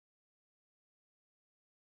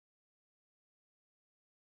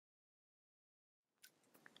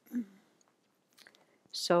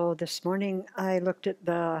So this morning I looked at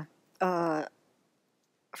the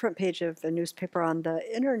front page of the newspaper on the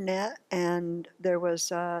internet, and there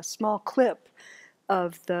was a small clip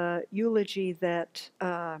of the eulogy that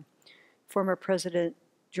former President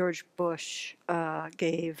George Bush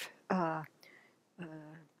gave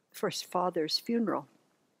for his father's funeral.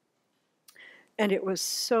 And it was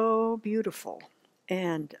so beautiful.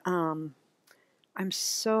 And I'm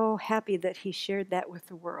so happy that he shared that with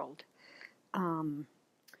the world.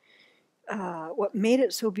 What made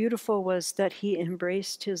it so beautiful was that he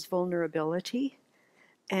embraced his vulnerability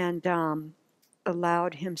and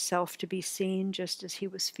allowed himself to be seen just as he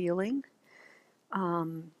was feeling.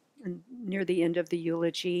 And near the end of the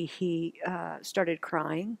eulogy, he started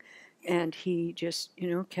crying, and he just,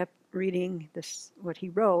 kept reading what he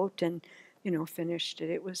wrote, and, finished it.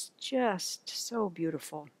 It was just so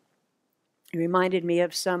beautiful. It reminded me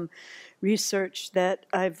of some research that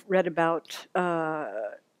I've read about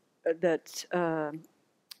that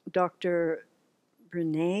Dr.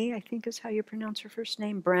 Brene, I think is how you pronounce her first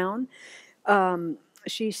name, Brown.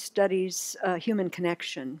 She studies human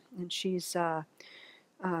connection, and she's a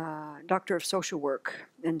doctor of social work.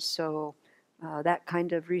 And so that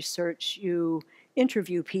kind of research, you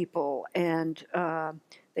interview people, and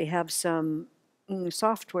they have some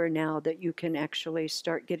software now that you can actually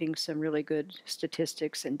start getting some really good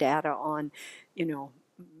statistics and data on,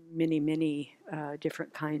 many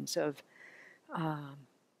different kinds of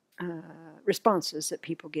responses that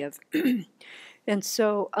people give. And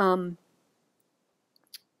so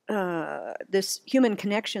this human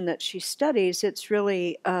connection that she studies, it's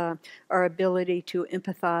really our ability to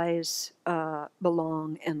empathize,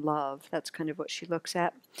 belong, and love. That's kind of what she looks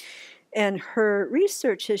at. And her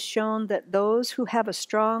research has shown that those who have a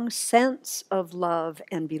strong sense of love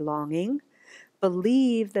and belonging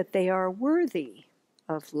believe that they are worthy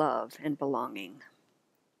of love and belonging,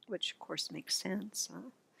 which of course makes sense.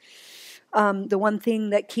 The one thing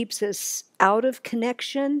that keeps us out of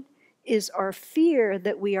connection is our fear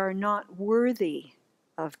that we are not worthy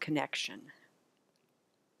of connection.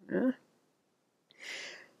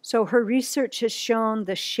 So her research has shown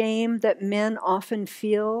the shame that men often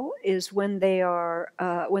feel is when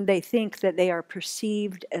they think that they are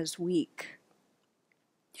perceived as weak.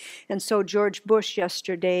 And so George Bush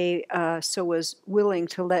yesterday was willing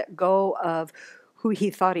to let go of who he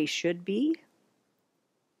thought he should be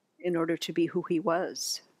in order to be who he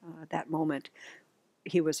was at that moment.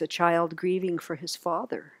 He was a child grieving for his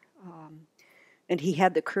father, and he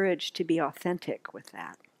had the courage to be authentic with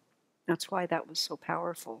that. That's why that was so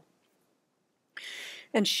powerful.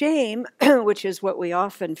 And shame, which is what we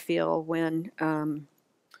often feel when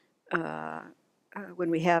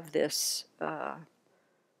we have this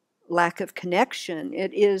lack of connection,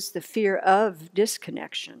 it is the fear of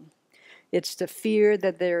disconnection. It's the fear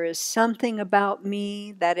that there is something about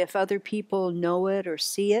me that if other people know it or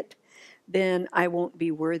see it, then I won't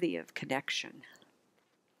be worthy of connection.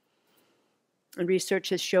 And research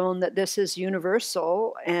has shown that this is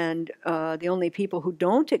universal, and the only people who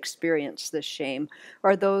don't experience this shame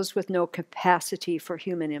are those with no capacity for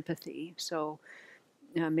human empathy. So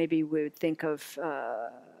maybe we would think of,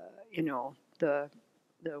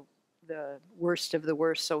 the worst of the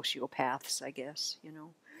worst sociopaths, I guess,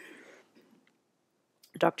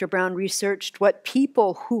 Dr. Brown researched what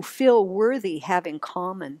people who feel worthy have in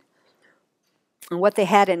common. And what they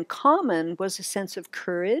had in common was a sense of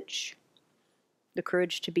courage, the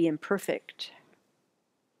courage to be imperfect.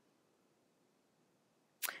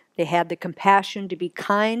 They had the compassion to be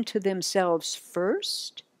kind to themselves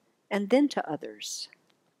first and then to others.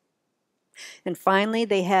 And finally,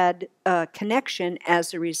 they had a connection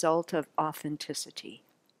as a result of authenticity.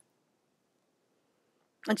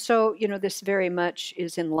 And so, this very much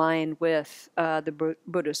is in line with the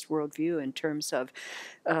Buddhist worldview in terms of,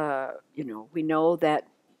 we know that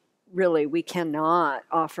really we cannot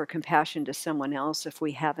offer compassion to someone else if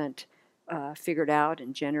we haven't figured out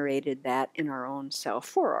and generated that in our own self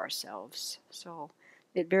for ourselves. So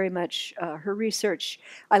it very much, her research,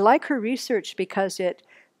 I like her research because it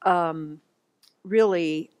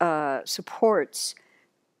really supports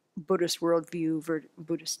Buddhist worldview,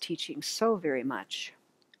 Buddhist teaching so very much.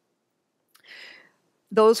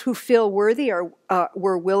 Those who feel worthy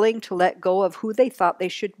were willing to let go of who they thought they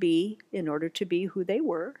should be in order to be who they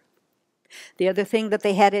were. The other thing that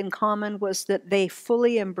they had in common was that they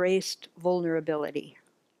fully embraced vulnerability.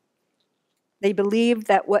 They believed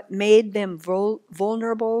that what made them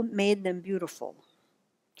vulnerable made them beautiful.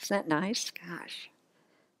 Isn't that nice? Gosh,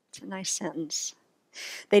 it's a nice sentence.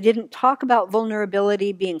 They didn't talk about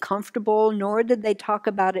vulnerability being comfortable, nor did they talk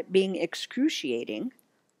about it being excruciating.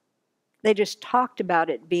 They just talked about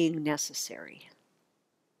it being necessary.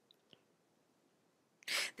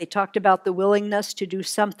 They talked about the willingness to do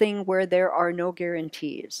something where there are no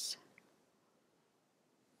guarantees.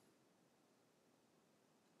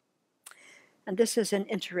 And this is an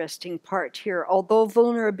interesting part here. Although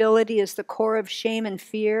vulnerability is the core of shame and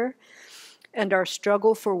fear and our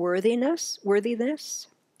struggle for worthiness,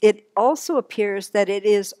 it also appears that it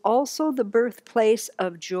is also the birthplace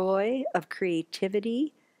of joy, of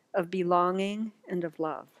creativity, of belonging, and of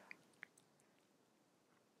love.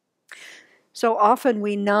 So often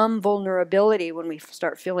we numb vulnerability. When we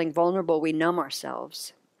start feeling vulnerable, we numb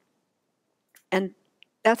ourselves. And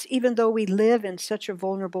that's even though we live in such a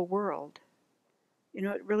vulnerable world. You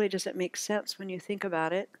know, it really doesn't make sense when you think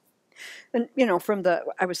about it. And, you know,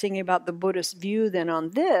 I was thinking about the Buddhist view then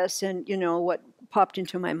on this, and, you know, what popped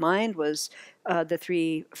into my mind was the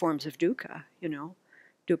three forms of dukkha, you know,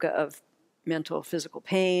 dukkha of mental, physical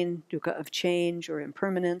pain, dukkha of change or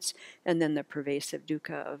impermanence, and then the pervasive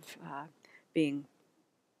dukkha of being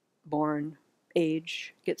born,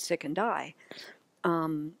 age, get sick, and die.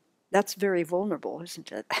 That's very vulnerable,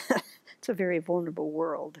 isn't it? It's a very vulnerable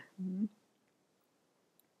world. Mm-hmm.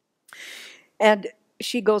 And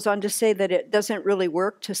she goes on to say that it doesn't really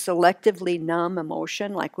work to selectively numb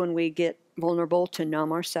emotion, like when we get vulnerable to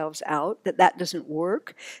numb ourselves out, that doesn't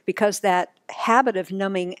work, because that habit of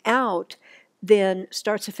numbing out then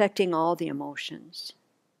starts affecting all the emotions.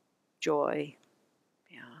 Joy,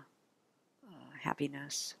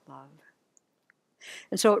 happiness, love.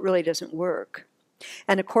 And so it really doesn't work.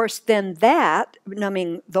 And of course, then that,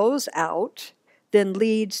 numbing those out, then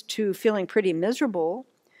leads to feeling pretty miserable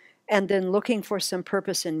and then looking for some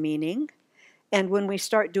purpose and meaning. And when we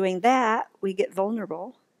start doing that, we get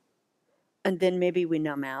vulnerable. And then maybe we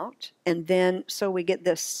numb out. And then, so we get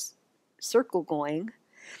this circle going.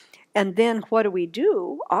 And then what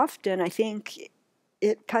do? Often, I think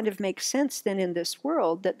it kind of makes sense then in this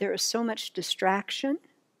world that there is so much distraction.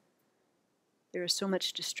 There is so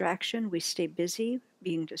much distraction. We stay busy,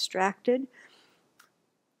 being distracted.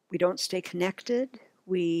 We don't stay connected.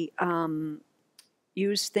 We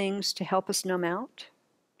use things to help us numb out,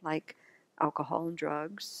 like alcohol and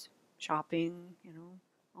drugs, shopping, you know,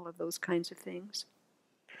 all of those kinds of things.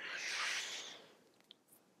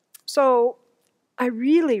 So I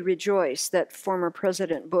really rejoice that former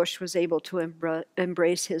President Bush was able to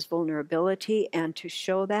embrace his vulnerability and to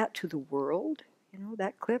show that to the world. You know,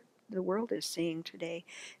 that clip the world is seeing today.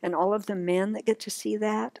 And all of the men that get to see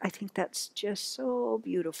that, I think that's just so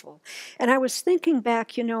beautiful. And I was thinking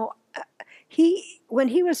back, you know, when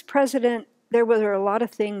he was president, there were a lot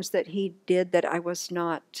of things that he did that I was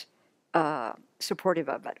not supportive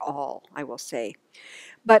of at all, I will say.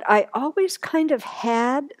 But I always kind of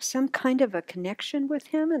had some kind of a connection with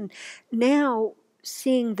him. And now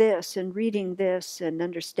seeing this and reading this and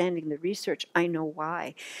understanding the research, I know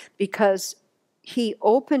why. Because he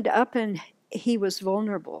opened up and he was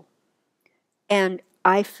vulnerable. And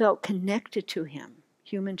I felt connected to him,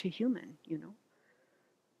 human to human, you know.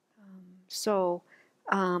 So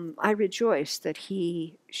I rejoice that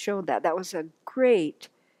he showed that. That was a great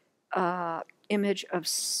image of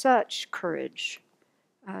such courage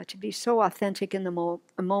to be so authentic in the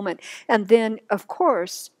moment. And then, of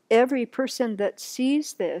course, every person that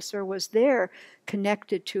sees this or was there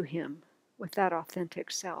connected to him with that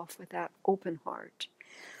authentic self, with that open heart.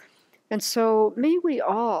 And so may we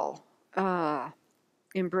all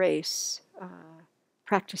embrace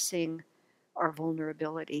practicing our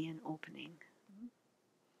vulnerability and opening.